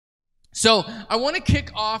So I want to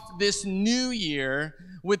kick off this new year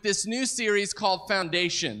with this new series called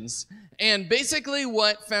Foundations. And basically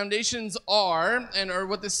what foundations are, or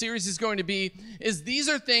what the series is going to be, is these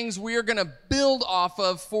are things we are going to build off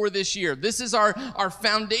of for this year. This is our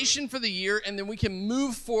foundation for the year, and then we can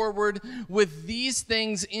move forward with these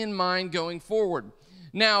things in mind going forward.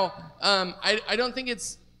 Now, I don't think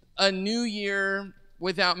it's a new year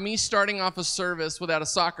without me starting off a service without a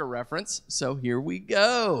soccer reference. So here we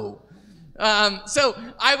go. So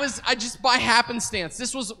I just by happenstance,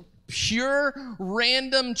 this was pure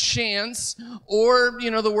random chance or,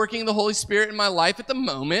 the working of the Holy Spirit in my life at the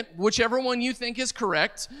moment, whichever one you think is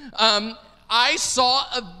correct. I saw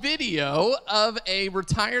a video of a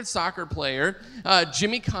retired soccer player,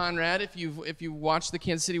 Jimmy Conrad. If you watched the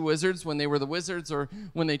Kansas City Wizards when they were the Wizards or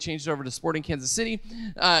when they changed over to Sporting Kansas City,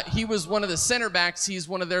 he was one of the center backs. He's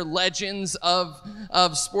one of their legends of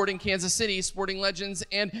Sporting Kansas City, Sporting Legends.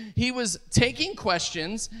 And he was taking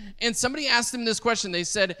questions, and somebody asked him this question. They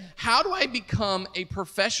said, "How do I become a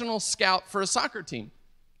professional scout for a soccer team?"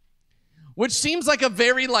 Which seems like a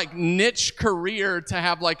very niche career to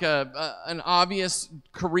have an obvious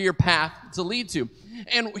career path to lead to.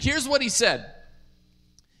 And here's what he said.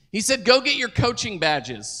 He said, "Go get your coaching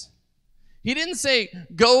badges." He didn't say,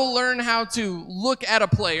 "Go learn how to look at a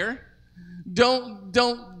player. Don't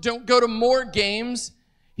go to more games."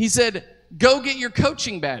 He said, "Go get your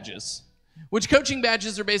coaching badges." Which coaching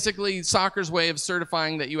badges are basically soccer's way of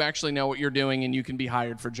certifying that you actually know what you're doing and you can be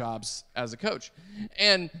hired for jobs as a coach.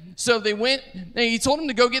 And so they went, and he told him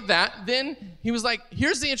to go get that. Then he was like,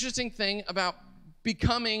 "Here's the interesting thing about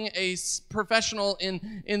becoming a professional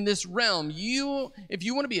in this realm. If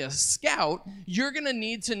you want to be a scout, you're going to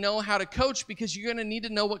need to know how to coach because you're going to need to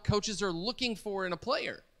know what coaches are looking for in a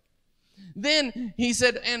player." Then he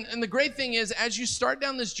said, and the great thing is, as you start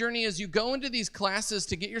down this journey, as you go into these classes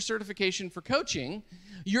to get your certification for coaching,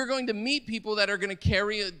 you're going to meet people that are going to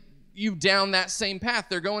carry you down that same path.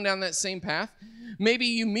 They're going down that same path. Maybe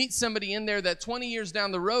you meet somebody in there that 20 years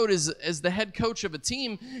down the road is the head coach of a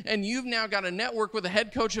team, and you've now got a network with a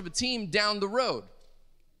head coach of a team down the road.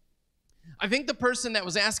 I think the person that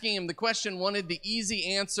was asking him the question wanted the easy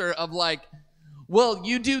answer of well,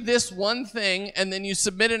 you do this one thing, and then you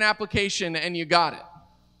submit an application, and you got it.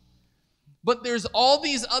 But there's all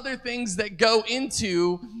these other things that go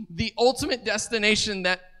into the ultimate destination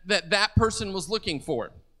that person was looking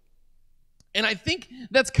for. And I think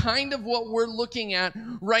that's kind of what we're looking at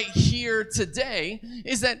right here today,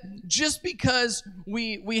 is that just because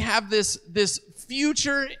we have this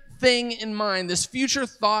future thing in mind, this future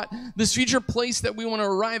thought, this future place that we want to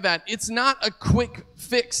arrive at, it's not a quick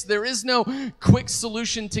fix. There is no quick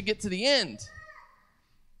solution to get to the end.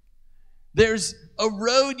 There's a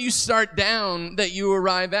road you start down that you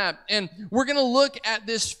arrive at. And we're going to look at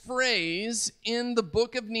this phrase in the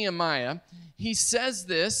book of Nehemiah. He says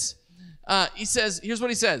this. Here's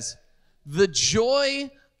what he says. "The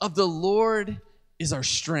joy of the Lord is our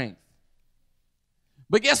strength."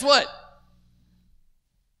 But guess what?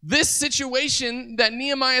 This situation that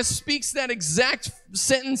Nehemiah speaks that exact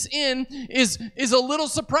sentence in is a little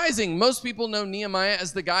surprising. Most people know Nehemiah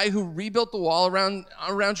as the guy who rebuilt the wall around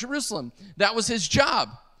Jerusalem. That was his job.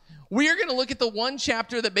 We are going to look at the one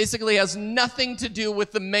chapter that basically has nothing to do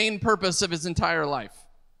with the main purpose of his entire life.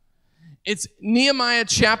 It's Nehemiah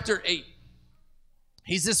chapter 8.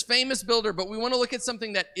 He's this famous builder, but we want to look at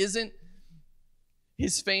something that isn't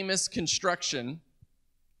his famous construction.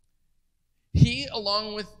 He,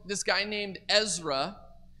 along with this guy named Ezra,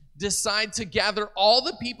 decide to gather all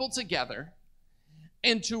the people together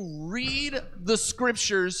and to read the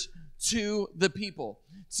scriptures to the people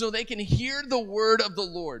so they can hear the word of the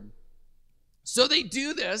Lord. So they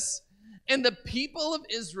do this, and the people of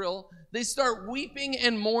Israel, they start weeping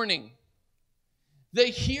and mourning. They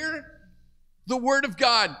hear the word of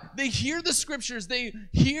God. They hear the scriptures. They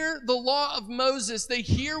hear the law of Moses. They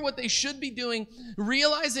hear what they should be doing,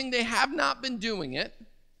 realizing they have not been doing it,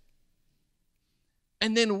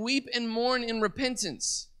 and then weep and mourn in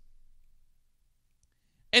repentance.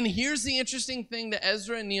 And here's the interesting thing that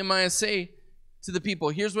Ezra and Nehemiah say to the people.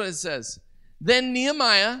 Here's what it says. "Then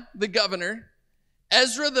Nehemiah, the governor,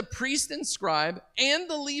 Ezra, the priest and scribe, and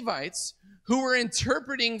the Levites who were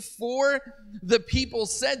interpreting for the people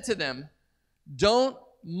said to them, 'Don't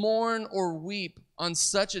mourn or weep on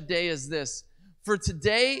such a day as this, for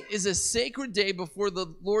today is a sacred day before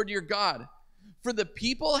the Lord your God.' For the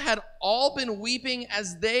people had all been weeping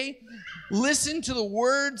as they listened to the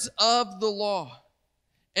words of the law.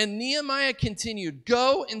 And Nehemiah continued,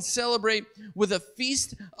 'Go and celebrate with a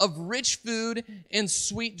feast of rich food and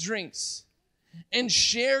sweet drinks. and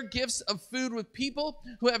share gifts of food with people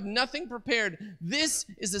who have nothing prepared. This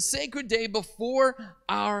is a sacred day before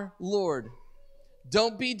our Lord.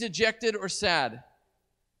 Don't be dejected or sad,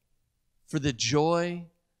 for the joy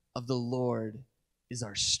of the Lord is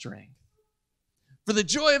our strength. For the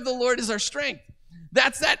joy of the Lord is our strength.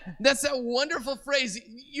 That's that wonderful phrase.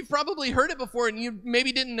 You've probably heard it before, and you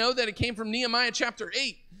maybe didn't know that it came from Nehemiah chapter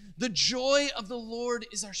 8. The joy of the Lord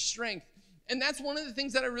is our strength. And that's one of the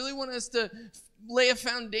things that I really want us to lay a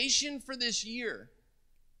foundation for this year,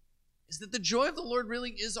 is that the joy of the Lord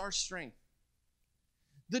really is our strength.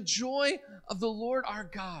 The joy of the Lord our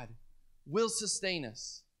God will sustain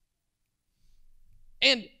us.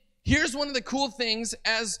 And here's one of the cool things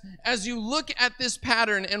as you look at this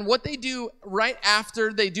pattern and what they do right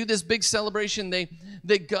after they do this big celebration,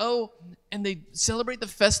 they go and they celebrate the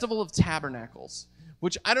Festival of Tabernacles,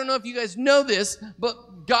 which I don't know if you guys know this,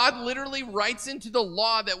 but God literally writes into the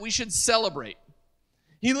law that we should celebrate.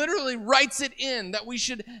 He literally writes it in that we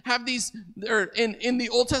should have these, or in the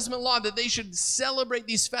Old Testament law, that they should celebrate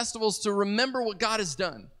these festivals to remember what God has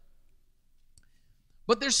done.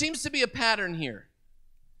 But there seems to be a pattern here.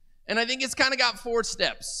 And I think it's kind of got 4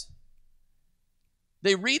 steps.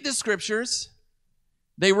 They read the scriptures,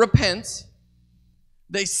 they repent,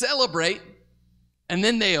 they celebrate, and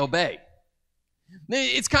then they obey.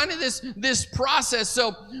 It's kind of this process.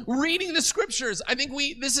 So reading the scriptures, I think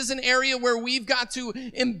this is an area where we've got to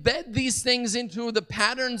embed these things into the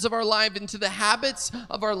patterns of our life, into the habits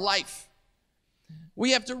of our life.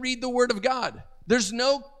 We have to read the Word of God. There's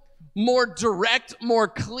no more direct, more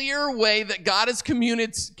clear way that God has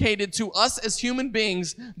communicated to us as human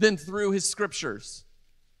beings than through His scriptures.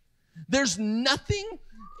 There's nothing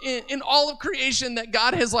in all of creation that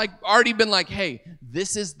God has already been like, hey,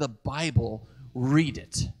 this is the Bible. Read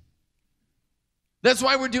it. That's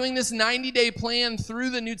why we're doing this 90-day plan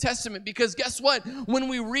through the New Testament, because guess what? When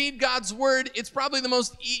we read God's Word, it's probably the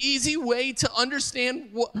most easy way to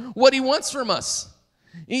understand what He wants from us.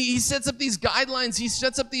 He sets up these guidelines. He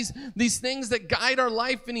sets up these things that guide our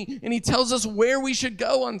life, and he tells us where we should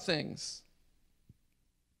go on things.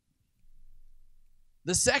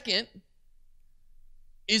 The second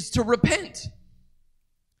is to repent.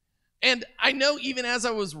 And I know even as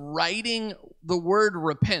I was writing the word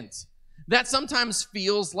repent, that sometimes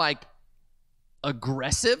feels like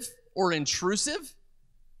aggressive or intrusive.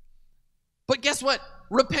 But guess what?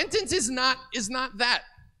 Repentance is not that.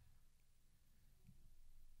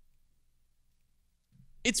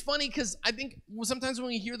 It's funny because I think sometimes when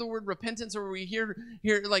we hear the word repentance, or we hear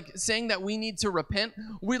saying that we need to repent,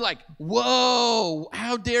 we're like, whoa,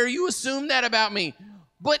 how dare you assume that about me?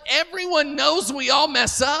 But everyone knows we all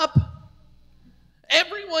mess up.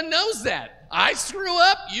 Everyone knows that. I screw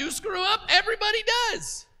up, you screw up, everybody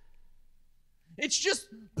does. It's just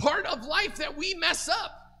part of life that we mess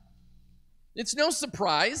up. It's no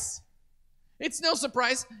surprise. It's no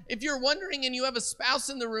surprise. If you're wondering and you have a spouse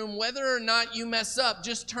in the room, whether or not you mess up,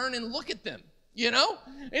 just turn and look at them. You know?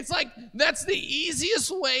 It's like that's the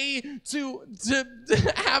easiest way to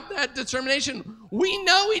have that determination. We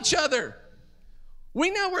know each other.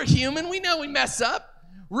 We know we're human. We know we mess up.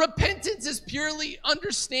 Repentance is purely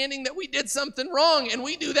understanding that we did something wrong, and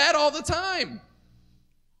we do that all the time.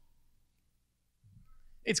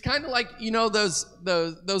 It's kind of like,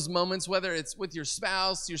 those moments, whether it's with your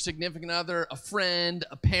spouse, your significant other, a friend,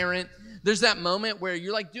 a parent. There's that moment where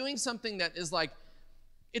you're doing something that is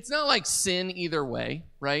it's not like sin either way,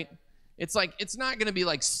 right? It's it's not going to be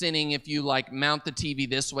like sinning if you mount the TV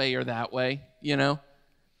this way or that way,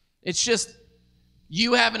 It's just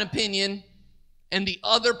you have an opinion and the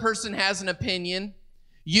other person has an opinion.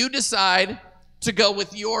 You decide to go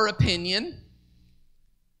with your opinion.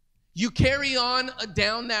 You carry on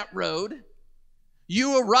down that road.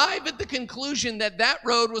 You arrive at the conclusion that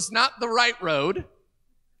road was not the right road.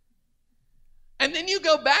 And then you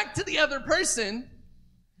go back to the other person,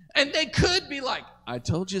 and they could be like, I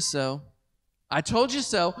told you so. I told you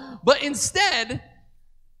so. But instead,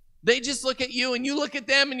 they just look at you, and you look at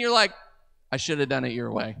them, and you're like, I should have done it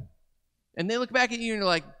your way. And they look back at you, and you're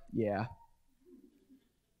like, yeah.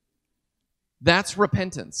 That's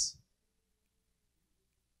repentance.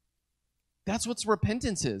 That's what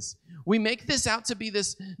repentance is. We make this out to be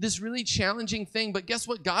this really challenging thing, but guess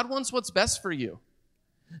what? God wants what's best for you.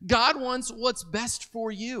 God wants what's best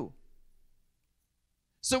for you.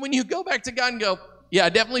 So when you go back to God and go, yeah, I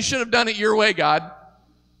definitely should have done it your way, God.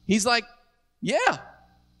 He's like, yeah.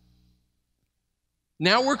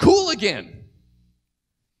 Now we're cool again.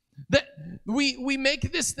 That we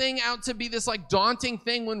make this thing out to be this daunting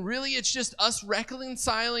thing when really it's just us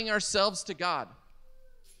reconciling ourselves to God.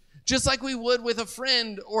 just like we would with a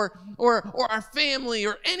friend or our family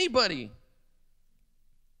or anybody.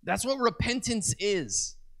 That's what repentance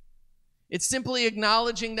is. It's simply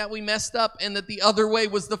acknowledging that we messed up and that the other way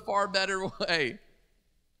was the far better way.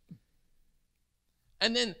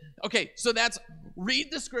 And then, okay, so that's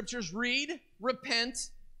read the scriptures, read, repent.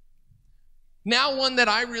 Now one that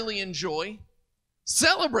I really enjoy,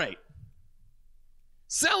 celebrate.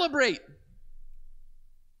 Celebrate.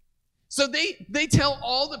 So they tell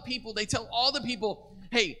all the people,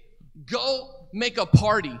 hey, go make a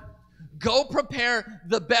party. Go prepare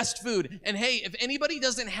the best food. And hey, if anybody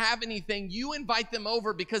doesn't have anything, you invite them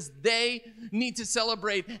over because they need to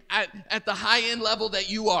celebrate at the high-end level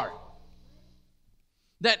that you are.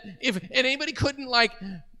 That if anybody couldn't, like,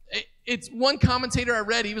 it's one commentator I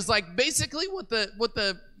read, he was like, basically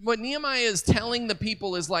what Nehemiah is telling the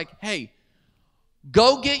people is like, hey,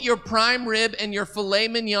 go get your prime rib and your filet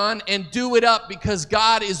mignon and do it up because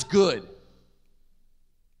God is good.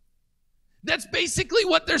 That's basically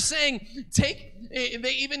what they're saying.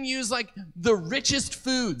 They even use like the richest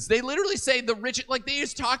foods. They literally say the richest, like they're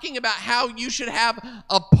just talking about how you should have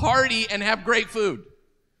a party and have great food.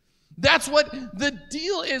 That's what the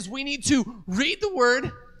deal is. We need to read the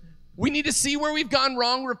word. We need to see where we've gone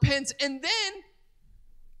wrong, repent, and then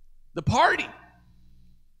the party.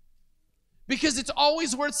 Because it's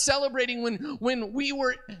always worth celebrating when we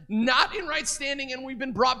were not in right standing and we've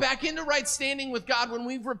been brought back into right standing with God. When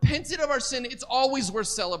we've repented of our sin, it's always worth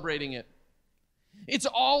celebrating it. It's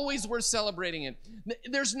always worth celebrating it.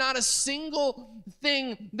 There's not a single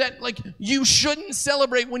thing that like you shouldn't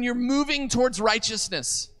celebrate when you're moving towards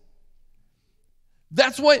righteousness.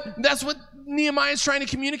 That's what Nehemiah is trying to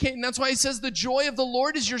communicate, and that's why he says the joy of the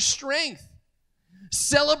Lord is your strength.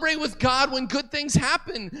 Celebrate with God when good things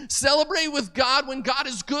happen. Celebrate with God when God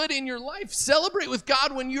is good in your life. Celebrate with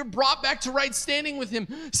God when you're brought back to right standing with Him.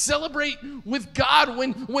 Celebrate with God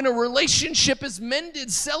when a relationship is mended.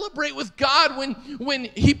 Celebrate with God when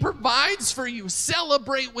He provides for you.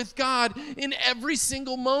 Celebrate with God in every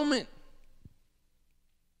single moment.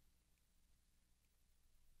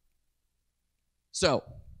 So,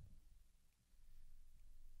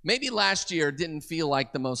 maybe last year didn't feel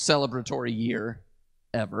like the most celebratory year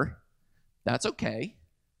ever. That's okay.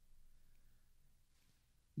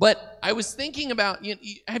 But I was thinking about,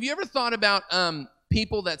 have you ever thought about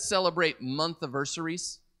people that celebrate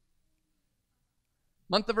month-iversaries?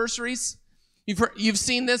 Month-iversaries? You've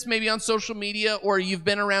seen this maybe on social media, or you've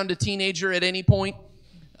been around a teenager at any point.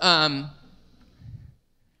 And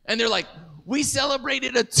they're like, we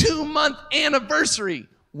celebrated a 2-month anniversary.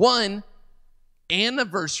 One,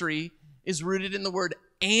 anniversary is rooted in the word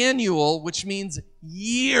annual, which means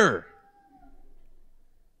year.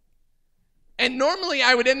 And normally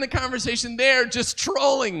I would end the conversation there just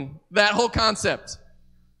trolling that whole concept.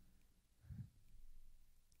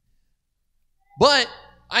 But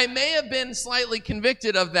I may have been slightly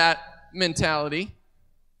convicted of that mentality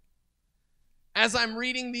as I'm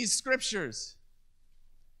reading these scriptures.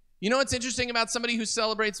 You know what's interesting about somebody who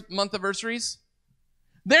celebrates month-iversaries?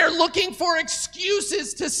 They're looking for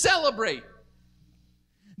excuses to celebrate.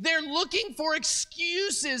 They're looking for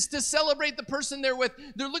excuses to celebrate the person they're with.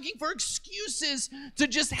 They're looking for excuses to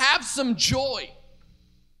just have some joy.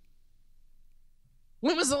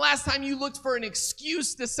 When was the last time you looked for an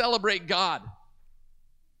excuse to celebrate God?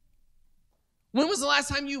 When was the last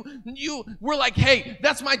time you were like, hey,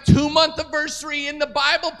 that's my 2-month anniversary in the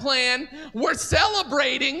Bible plan. We're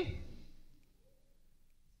celebrating.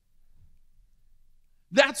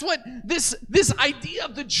 That's what this idea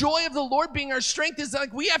of the joy of the Lord being our strength is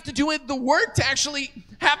like. We have to do the work to actually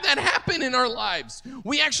have that happen in our lives.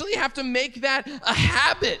 We actually have to make that a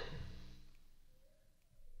habit.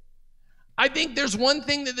 I think there's one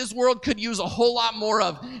thing that this world could use a whole lot more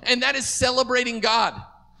of, and that is celebrating God.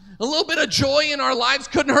 A little bit of joy in our lives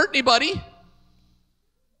couldn't hurt anybody.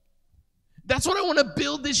 That's what I want to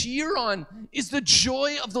build this year on, is the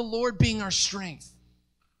joy of the Lord being our strength.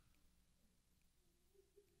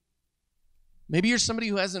 Maybe you're somebody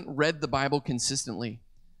who hasn't read the Bible consistently,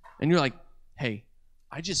 and you're like, hey,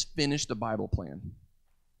 I just finished a Bible plan.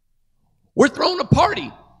 We're throwing a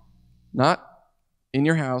party. Not in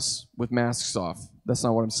your house with masks off. That's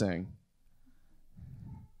not what I'm saying.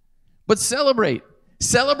 But celebrate.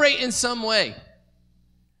 Celebrate in some way.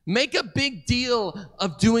 Make a big deal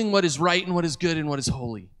of doing what is right and what is good and what is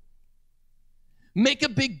holy. Make a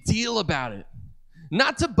big deal about it.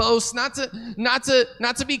 Not to boast, not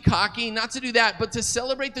to be cocky, not to do that, but to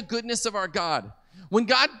celebrate the goodness of our God. When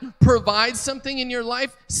God provides something in your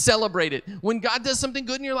life, celebrate it. When God does something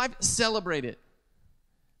good in your life, celebrate it.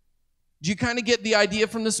 Do you kind of get the idea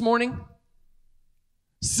from this morning?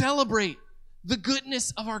 Celebrate the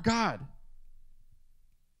goodness of our God.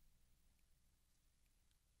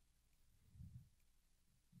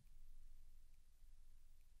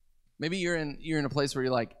 Maybe you're in a place where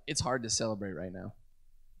you're like, it's hard to celebrate right now.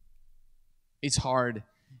 It's hard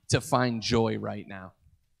to find joy right now.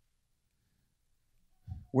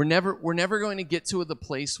 We're never going to get to the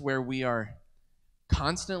place where we are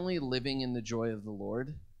constantly living in the joy of the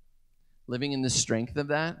Lord, living in the strength of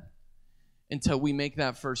that, until we make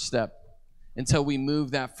that first step, until we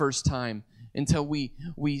move that first time, until we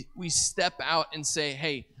step out and say,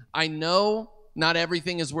 hey, I know not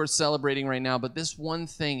everything is worth celebrating right now, but this one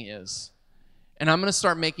thing is. And I'm going to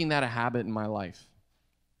start making that a habit in my life.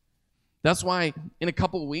 That's why in a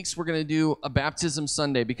couple of weeks, we're going to do a baptism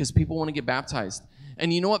Sunday because people want to get baptized.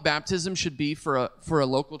 And you know what baptism should be for a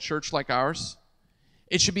local church like ours?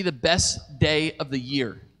 It should be the best day of the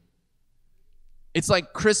year. It's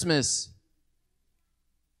like Christmas,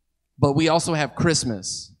 but we also have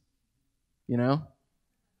Christmas, you know?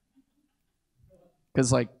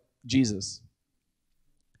 Because like Jesus.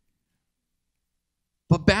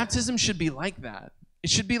 But baptism should be like that. It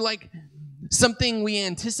should be like something we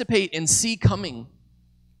anticipate and see coming.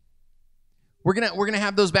 We're gonna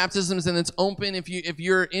have those baptisms, and it's open. If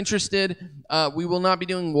you're interested, we will not be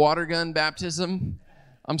doing water gun baptism.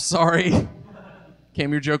 I'm sorry,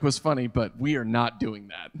 Cam, your joke was funny, but we are not doing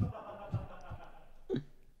that.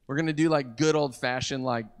 We're gonna do like good old fashioned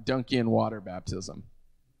like donkey and water baptism,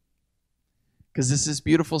 because this is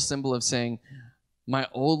beautiful symbol of saying, my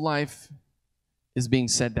old life is being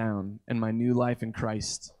set down, and my new life in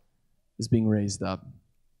Christ is being raised up.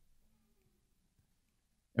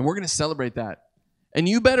 And we're going to celebrate that. And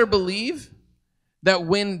you better believe that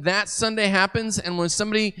when that Sunday happens and when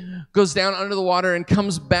somebody goes down under the water and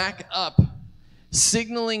comes back up,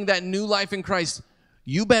 signaling that new life in Christ,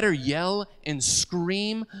 you better yell and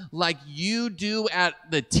scream like you do at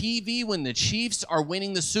the TV when the Chiefs are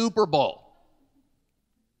winning the Super Bowl.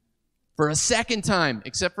 For a second time,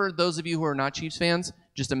 except for those of you who are not Chiefs fans,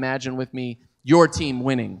 just imagine with me your team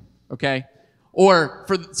winning, okay? Or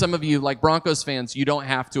for some of you, like Broncos fans, you don't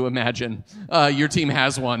have to imagine your team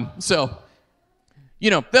has won. So,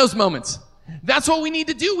 you know, those moments. That's what we need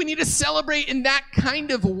to do. We need to celebrate in that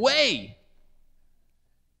kind of way.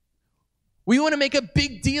 We want to make a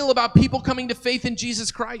big deal about people coming to faith in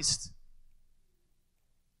Jesus Christ.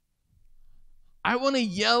 I want to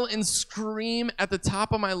yell and scream at the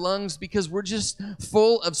top of my lungs because we're just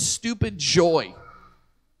full of stupid joy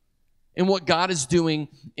in what God is doing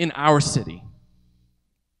in our city.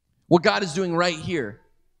 What God is doing right here.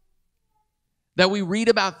 That we read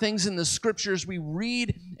about things in the scriptures, we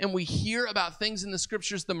read and we hear about things in the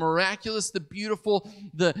scriptures, the miraculous, the beautiful,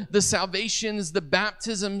 the salvations, the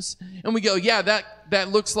baptisms, and we go, yeah, that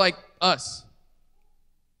looks like us.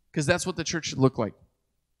 Because that's what the church should look like.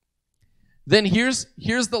 Then here's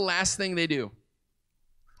the last thing they do.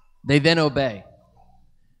 They then obey.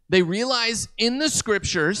 They realize in the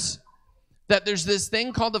scriptures that there's this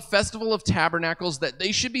thing called the Festival of Tabernacles that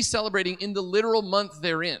they should be celebrating in the literal month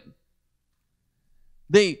they're in.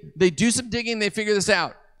 They do some digging, they figure this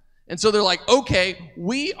out. And so they're like, okay,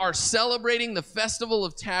 we are celebrating the Festival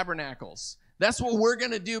of Tabernacles. That's what we're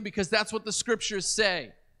going to do because that's what the scriptures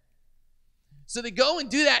say. So they go and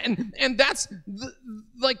do that, and that's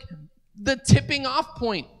the tipping off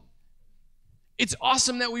point. It's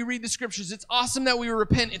awesome that we read the scriptures. It's awesome that we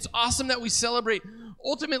repent. It's awesome that we celebrate.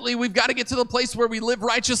 Ultimately, we've got to get to the place where we live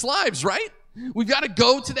righteous lives, right? We've got to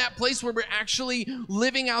go to that place where we're actually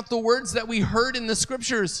living out the words that we heard in the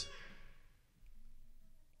scriptures.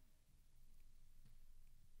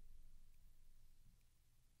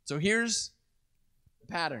 So here's the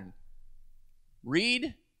pattern.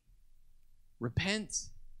 Read, repent,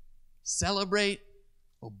 celebrate,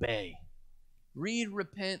 obey. Read,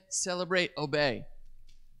 repent, celebrate, obey.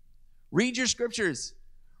 Read your scriptures.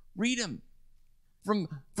 Read them.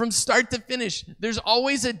 From start to finish, there's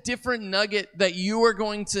always a different nugget that you are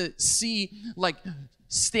going to see, like,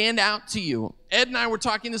 stand out to you. Ed and I were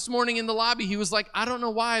talking this morning in the lobby. He was like, I don't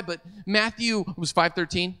know why, but Matthew, it was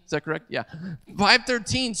 5:13. Is that correct? Yeah.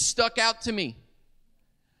 5:13 stuck out to me.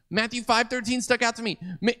 Matthew 5:13 stuck out to me.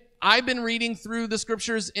 I've been reading through the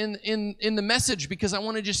scriptures in the Message because I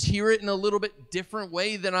want to just hear it in a little bit different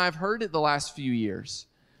way than I've heard it the last few years.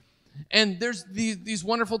 And there's these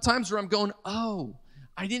wonderful times where I'm going, oh,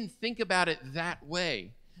 I didn't think about it that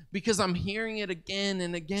way because I'm hearing it again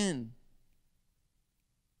and again.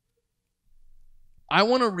 I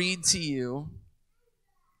want to read to you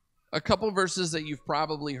a couple verses that you've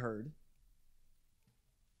probably heard.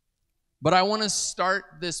 But I want to start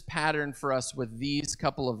this pattern for us with these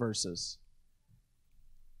couple of verses.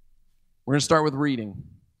 We're going to start with reading.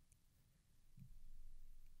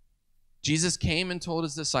 Jesus came and told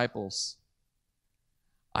his disciples,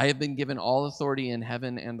 I have been given all authority in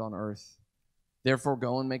heaven and on earth. Therefore,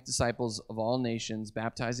 go and make disciples of all nations,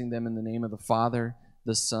 baptizing them in the name of the Father,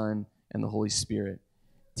 the Son, and the Holy Spirit.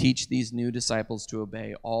 Teach these new disciples to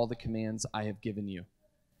obey all the commands I have given you.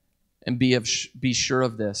 And be sure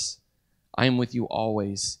of this, I am with you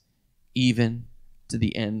always, even to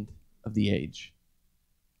the end of the age.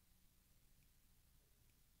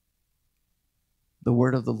 The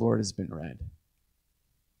word of the Lord has been read.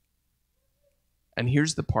 And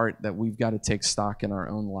here's the part that we've got to take stock in our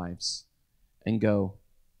own lives and go,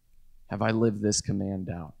 have I lived this command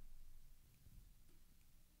out?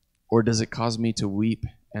 Or does it cause me to weep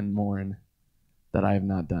and mourn that I have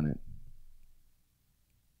not done it?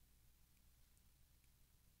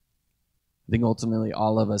 I think ultimately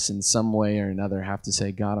all of us in some way or another have to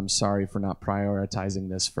say, God, I'm sorry for not prioritizing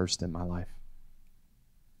this first in my life.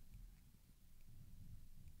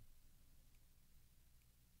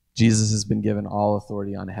 Jesus has been given all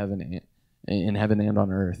authority on heaven, in heaven and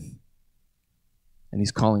on earth. And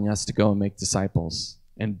he's calling us to go and make disciples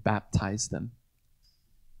and baptize them.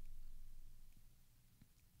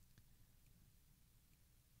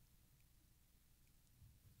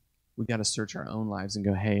 We got to search our own lives and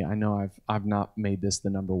go, hey, I know I've not made this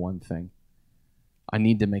the number one thing. I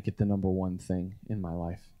need to make it the number one thing in my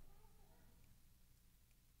life.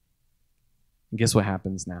 And guess what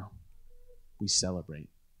happens now? We celebrate.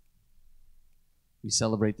 We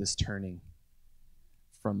celebrate this turning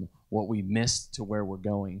from what we missed to where we're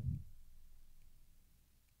going.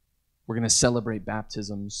 We're going to celebrate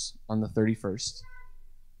baptisms on the 31st.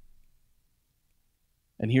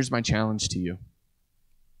 And here's my challenge to you.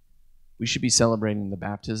 We should be celebrating the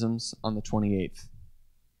baptisms on the 28th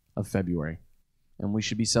of February. And we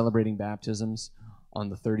should be celebrating baptisms on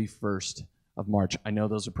the 31st of March. I know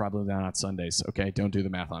those are probably not Sundays, okay? Don't do the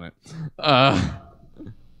math on it.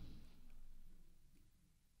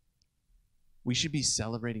 We should be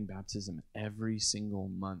celebrating baptism every single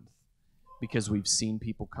month because we've seen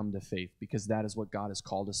people come to faith, because that is what God has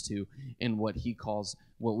called us to in what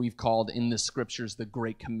we've called in the scriptures the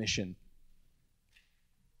Great Commission.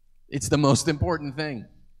 It's the most important thing.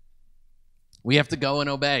 We have to go and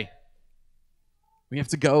obey. We have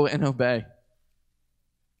to go and obey.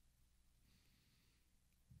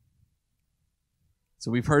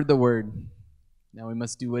 So we've heard the word. Now we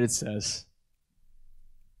must do what it says.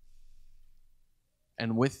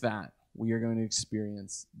 And with that, we are going to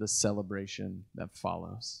experience the celebration that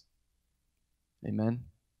follows. Amen?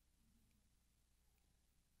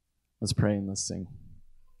 Let's pray and let's sing.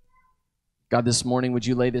 God, this morning, would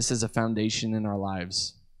you lay this as a foundation in our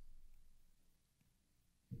lives?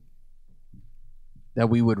 That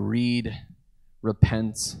we would read,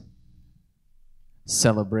 repent,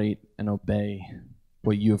 celebrate, and obey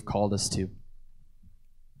what you have called us to.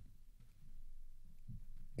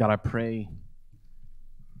 God, I pray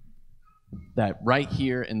that right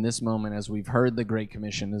here in this moment, as we've heard the Great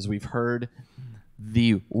Commission, as we've heard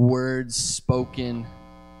the words spoken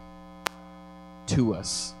to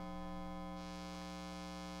us,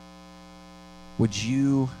 would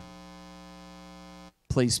you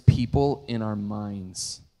place people in our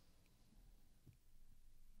minds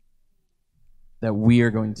that we are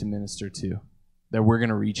going to minister to, that we're going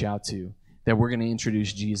to reach out to, that we're going to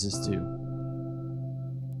introduce Jesus to?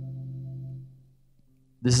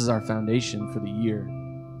 This is our foundation for the year,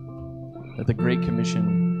 that the Great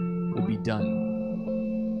Commission would be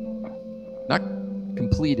done. Not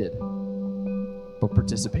completed, but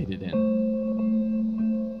participated in.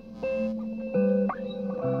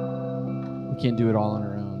 We can't do it all on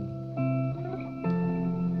our own.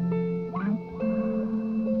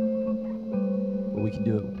 But we can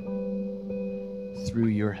do it through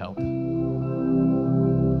your help.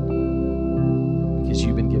 Because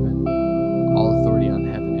you've been given all authority on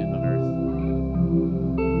heaven and on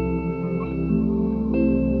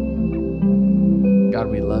earth. God,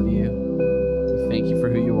 we love you. We thank you for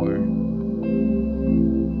who you are.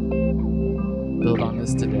 Build on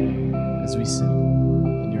this today as we sing.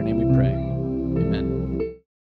 In your name we pray.